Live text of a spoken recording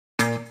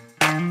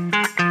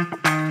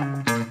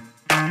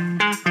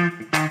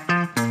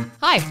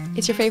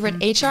It's your favorite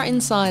HR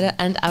insider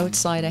and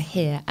outsider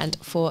here. And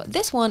for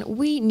this one,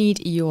 we need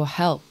your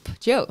help.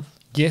 Joe.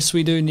 Yes,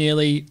 we do,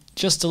 Nearly.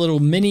 Just a little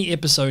mini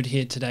episode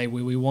here today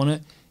where we want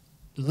to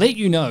let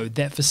you know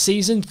that for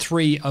season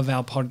 3 of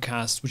our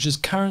podcast, which is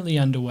currently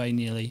underway,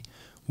 Nearly,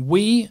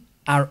 we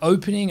are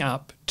opening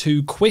up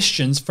to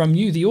questions from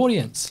you, the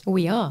audience.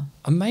 We are.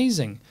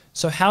 Amazing.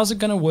 So how's it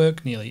going to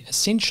work, Nearly?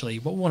 Essentially,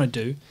 what we want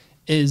to do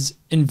is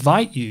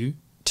invite you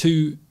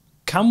to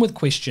come with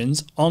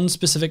questions on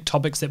specific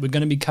topics that we're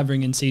going to be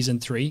covering in season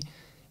 3.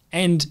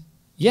 And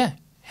yeah,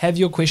 have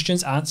your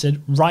questions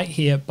answered right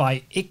here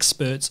by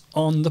experts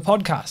on the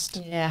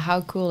podcast. Yeah,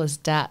 how cool is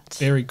that?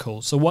 Very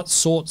cool. So what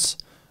sorts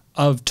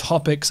of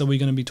topics are we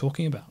going to be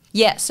talking about?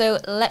 Yeah, so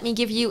let me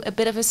give you a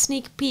bit of a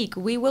sneak peek.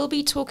 We will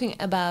be talking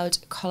about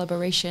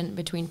collaboration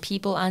between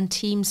people and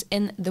teams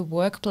in the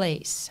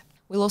workplace.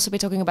 We'll also be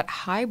talking about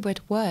hybrid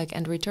work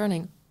and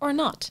returning or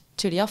not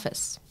to the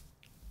office.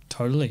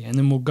 Totally. And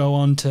then we'll go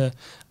on to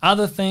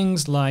other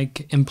things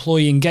like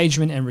employee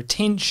engagement and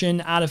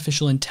retention,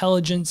 artificial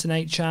intelligence in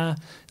HR,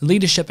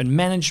 leadership and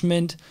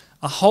management,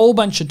 a whole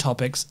bunch of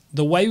topics.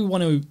 The way we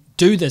want to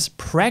do this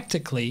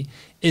practically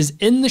is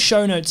in the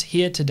show notes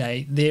here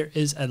today, there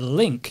is a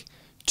link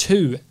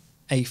to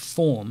a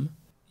form.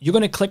 You're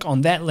going to click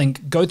on that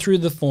link, go through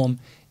the form.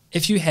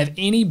 If you have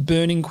any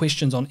burning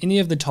questions on any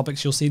of the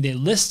topics, you'll see they're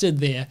listed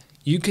there.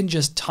 You can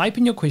just type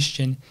in your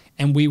question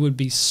and we would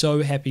be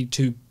so happy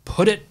to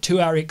put it to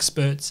our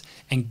experts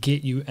and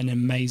get you an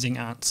amazing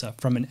answer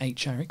from an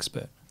HR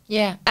expert.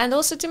 Yeah, and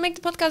also to make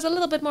the podcast a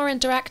little bit more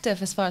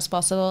interactive as far as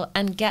possible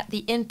and get the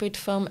input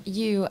from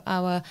you,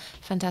 our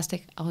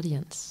fantastic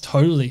audience.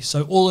 Totally.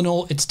 So all in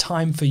all, it's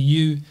time for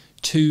you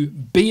to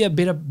be a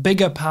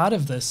bigger part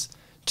of this,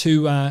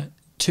 to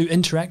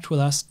interact with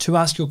us, to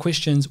ask your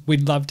questions.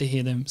 We'd love to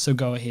hear them, so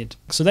go ahead.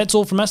 So that's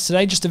all from us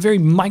today, just a very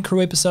micro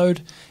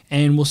episode,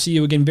 and we'll see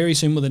you again very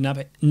soon with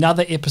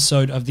another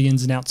episode of The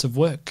Ins and Outs of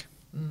Work.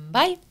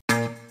 Bye.